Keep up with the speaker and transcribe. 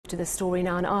To the story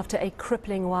now, and after a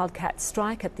crippling wildcat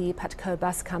strike at the Putco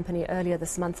bus company earlier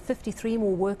this month, 53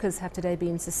 more workers have today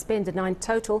been suspended. Now in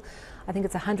total, I think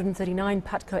it's 139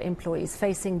 Putco employees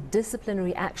facing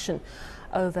disciplinary action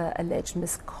over alleged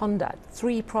misconduct.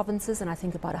 3 provinces and I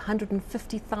think about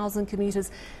 150,000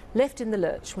 commuters left in the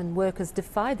lurch when workers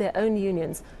defied their own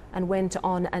unions and went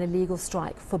on an illegal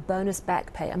strike for bonus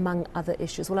back pay, among other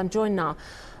issues. Well, I'm joined now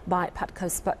by Putco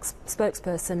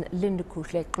spokesperson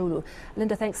Lindokuhle Xulu.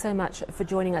 Linda, thanks so much for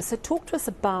joining us. So talk to us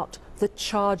about the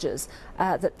charges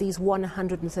that these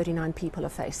 139 people are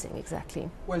facing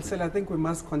exactly. Well, Sally, I think we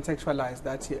must contextualize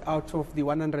that out of the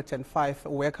 105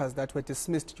 workers that were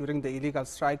dismissed during the illegal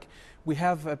strike, we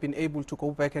have been able to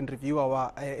go back and review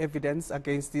our evidence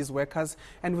against these workers,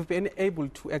 and we've been able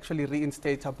to actually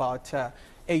reinstate about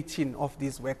 18 of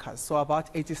these workers. So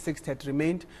about 86 had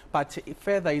remained, but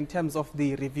further in terms of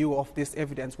the review of this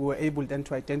evidence, we were able then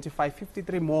to identify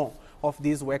 53 more of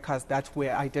these workers that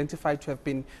were identified to have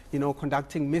been,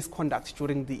 conducting misconduct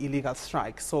during the illegal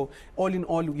strike. So all in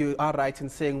all, you are right in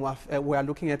saying we are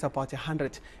looking at about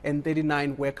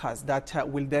 139 workers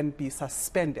that will then be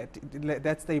suspended.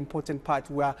 That's the important part.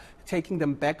 We are taking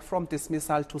them back from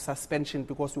dismissal to suspension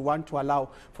because we want to allow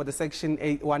for the Section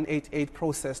 188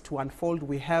 process to unfold.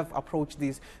 We have approached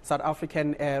the South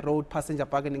African Road Passenger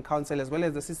Bargaining Council as well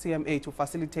as the CCMA to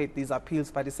facilitate these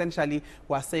appeals, but essentially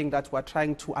we are saying that we are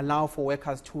trying to allow for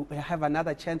workers to have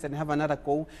another chance and have another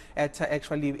go at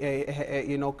actually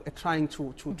trying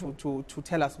to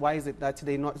tell us why is it that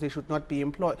they should not be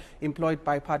employed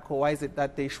by Putco, why is it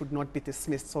that they should not be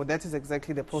dismissed. So that is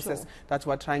exactly the process that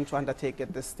we are trying to undertake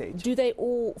at this stage. Do they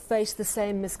all face the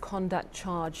same misconduct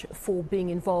charge for being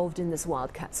involved in this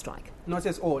wildcat strike? Not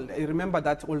at all. Remember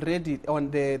that already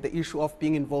on the issue of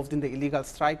being involved in the illegal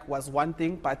strike was one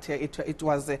thing, but it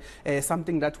was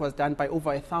something that was done by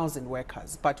over 1,000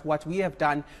 workers. But what we have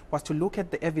done was to look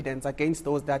at the evidence against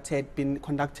those that had been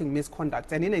conducting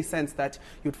misconduct, and in a sense that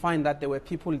you'd find that there were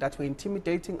people that were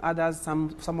intimidating others,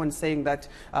 someone saying that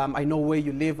I know where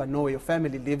you live, I know where your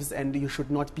family lives, and you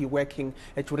should not be working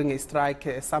during a strike.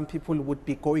 Some people would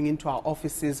be going into our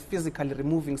offices, physically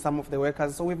removing some of the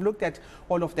workers. So we've looked at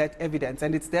all of that evidence,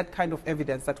 and it's that kind of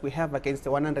evidence that we have against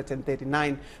the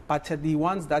 139. But the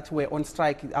ones that were on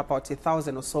strike, about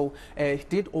 1,000 or so,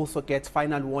 did also get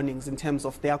final warnings in terms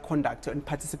of their conduct and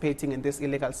participating in this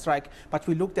illegal strike. But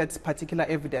we looked at particular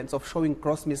evidence of showing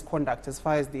gross misconduct as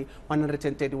far as the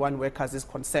 131 workers is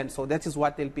concerned. So that is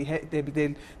what they'll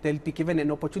be given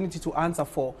an opportunity to answer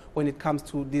for when it comes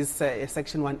to this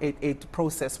Section 188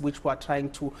 process, which we are trying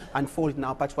to unfold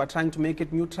now. But we are trying to make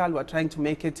it neutral. We are trying to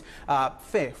make it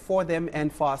fair for them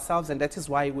and for ourselves, and that is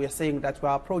why we are saying that we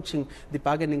are approaching the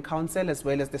Bargaining Council as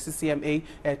well as the CCMA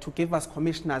to give us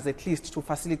commissioners at least to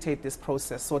facilitate this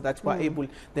process so that we are able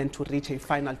then to reach a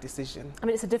final decision. I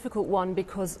mean, it's a difficult one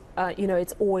because,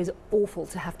 it's always awful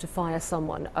to have to fire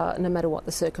someone, no matter what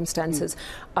the circumstances.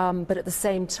 But at the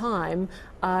same time,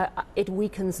 it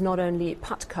weakens not only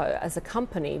Putco as a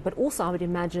company, but also I would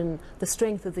imagine the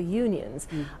strength of the unions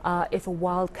if a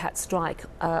wildcat strike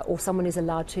or someone is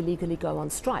allowed to legally go on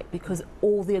strike, because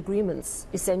all the agreements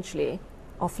essentially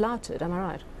are flouted. Am I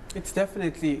right? It's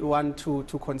definitely one to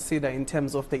consider in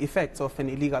terms of the effects of an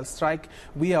illegal strike.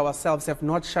 We ourselves have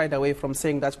not shied away from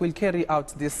saying that we'll carry out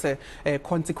this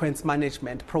consequence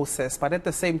management process, but at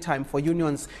the same time for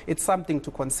unions it's something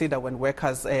to consider when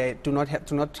workers do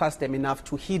not trust them enough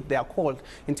to heed their call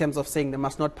in terms of saying they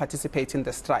must not participate in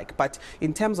the strike. But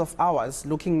in terms of ours,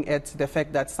 looking at the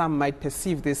fact that some might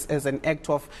perceive this as an act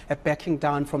of backing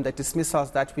down from the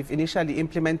dismissals that we've initially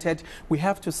implemented, we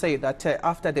have to say that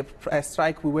after the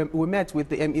strike we met with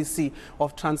the MEC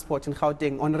of Transport in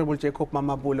Gauteng, Honorable Jacob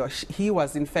Mamabulo. He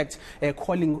was in fact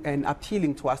calling and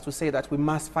appealing to us to say that we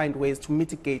must find ways to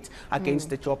mitigate against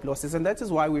the job losses, and that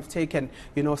is why we've taken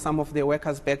some of the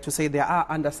workers back to say they are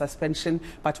under suspension,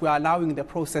 but we are allowing the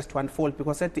process to unfold,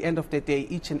 because at the end of the day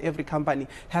each and every company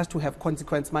has to have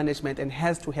consequence management and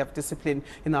has to have discipline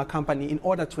in our company in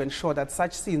order to ensure that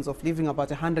such scenes of leaving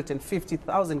about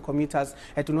 150,000 commuters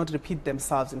do not repeat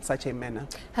themselves in such a manner.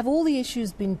 Have all the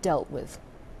issues been dealt with?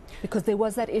 Because there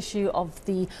was that issue of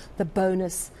the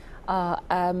bonus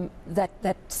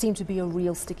that seemed to be a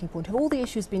real sticking point. Have all the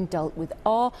issues been dealt with?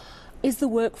 Are Is the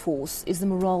workforce, is the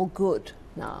morale good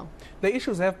now? The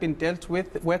issues have been dealt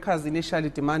with. Workers initially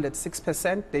demanded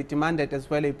 6%. They demanded as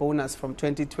well a bonus from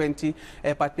 2020,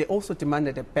 but they also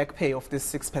demanded a back pay of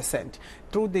this 6%.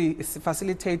 Through the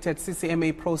facilitated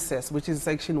CCMA process, which is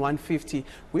Section 150,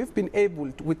 we've been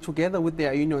able, together with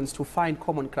their unions, to find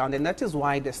common ground, and that is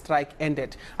why the strike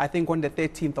ended, I think, on the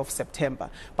 13th of September.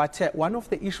 But one of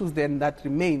the issues then that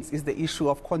remains is the issue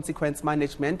of consequence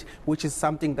management, which is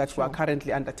something that we are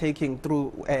currently undertaking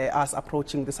through us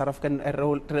approaching the South African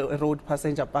Road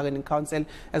Passenger Bargaining Council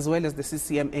as well as the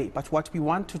CCMA. But what we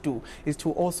want to do is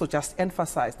to also just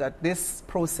emphasize that this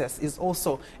process is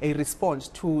also a response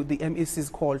to the MEC's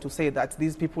call to say that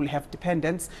these people have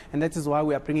dependents, and that is why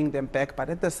we are bringing them back. But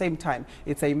at the same time,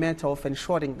 it's a matter of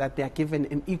ensuring that they are given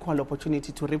an equal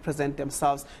opportunity to represent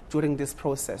themselves during this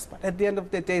process. But at the end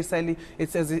of the day, Sally,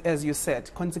 it's as you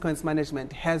said, consequence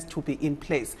management has to be in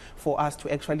place for us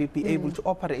to actually be able to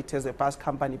operate as a bus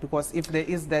company, because if there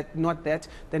is not that,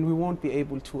 then we won't be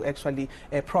able to actually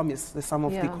promise some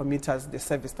of the commuters the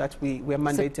service that we were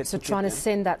mandated so to trying to them.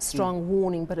 send that strong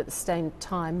warning, but at the same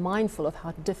time mindful of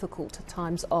how difficult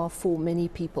times are for many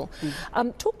people.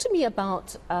 Talk to me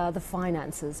about the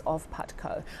finances of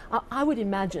Putco. I would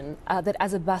imagine that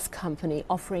as a bus company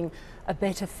offering a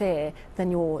better fare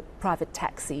than your private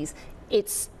taxis,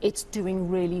 it's doing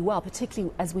really well,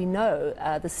 particularly as we know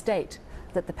the state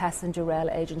that the passenger rail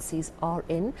agencies are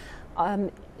in.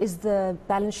 Is the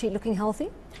balance sheet looking healthy?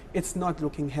 It's not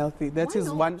looking healthy. That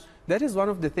is one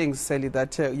of the things, Sally,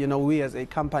 that we as a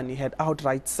company had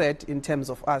outright said in terms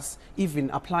of us even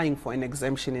applying for an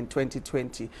exemption in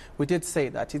 2020. We did say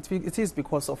that it is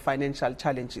because of financial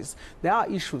challenges. There are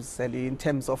issues, Sally, in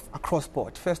terms of across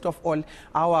board. First of all,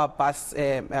 our bus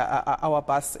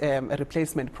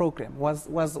replacement program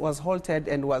was halted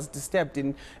and was disturbed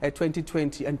in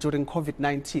 2020 and during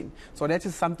COVID-19. So that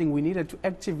is something we needed to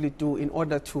actively do in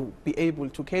order to be able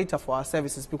to cater for our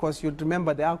services, because you'd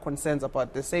remember there are concerns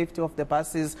about the safety of the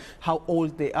buses, how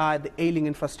old they are, the ailing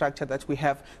infrastructure that we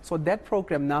have. So that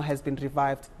program now has been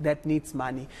revived. That needs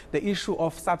money. The issue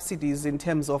of subsidies in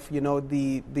terms of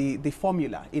the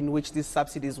formula in which these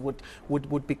subsidies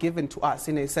would be given to us,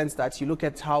 in a sense that you look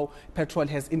at how petrol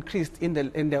has increased in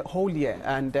the whole year,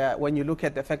 and when you look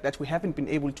at the fact that we haven't been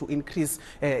able to increase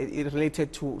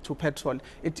related to petrol,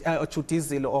 to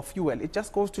diesel or fuel, it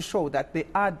just goes to show that there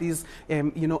are these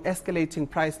escalating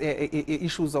price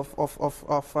issues of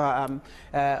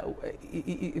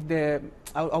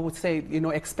I would say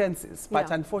expenses,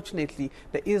 but unfortunately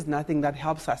there is nothing that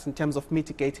helps us in terms of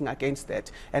mitigating against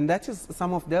that, and those are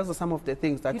some of the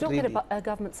things that you don't get a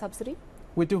government subsidy.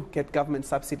 We do get government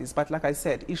subsidies, but like I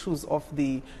said, issues of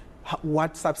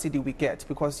what subsidy we get,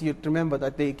 because you remember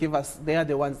that they are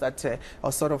the ones that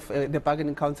are sort of the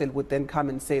bargaining council would then come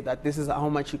and say that this is how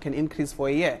much you can increase for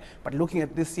a year. But looking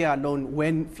at this year alone,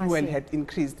 when fuel had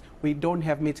increased, we don't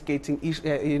have mitigating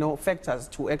factors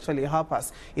to actually help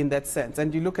us in that sense.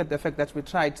 And you look at the fact that we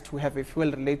tried to have a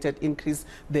fuel-related increase,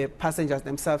 the passengers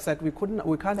themselves said we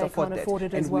can't afford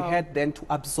that, and we had then to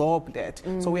absorb that.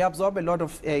 So we absorb a lot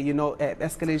of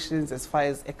escalations as far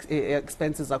as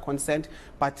expenses are concerned,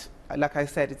 but like I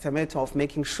said, it's a matter of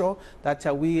making sure that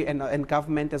we and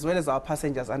government as well as our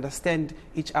passengers understand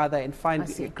each other and find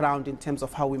ground in terms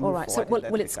of how we move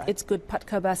forward. So it's good.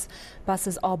 Putco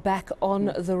buses are back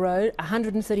on the road.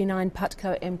 139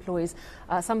 Putco employees.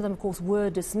 Some of them, of course, were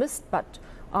dismissed, but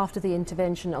after the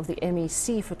intervention of the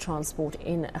MEC for transport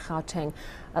in Gauteng,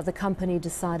 the company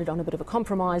decided on a bit of a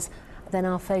compromise. They're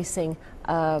now facing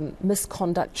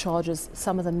misconduct charges.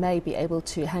 Some of them may be able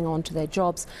to hang on to their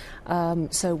jobs.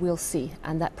 So we'll see.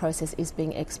 And that process is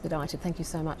being expedited. Thank you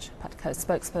so much, Putco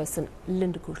spokesperson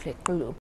Lindokuhle Xulu.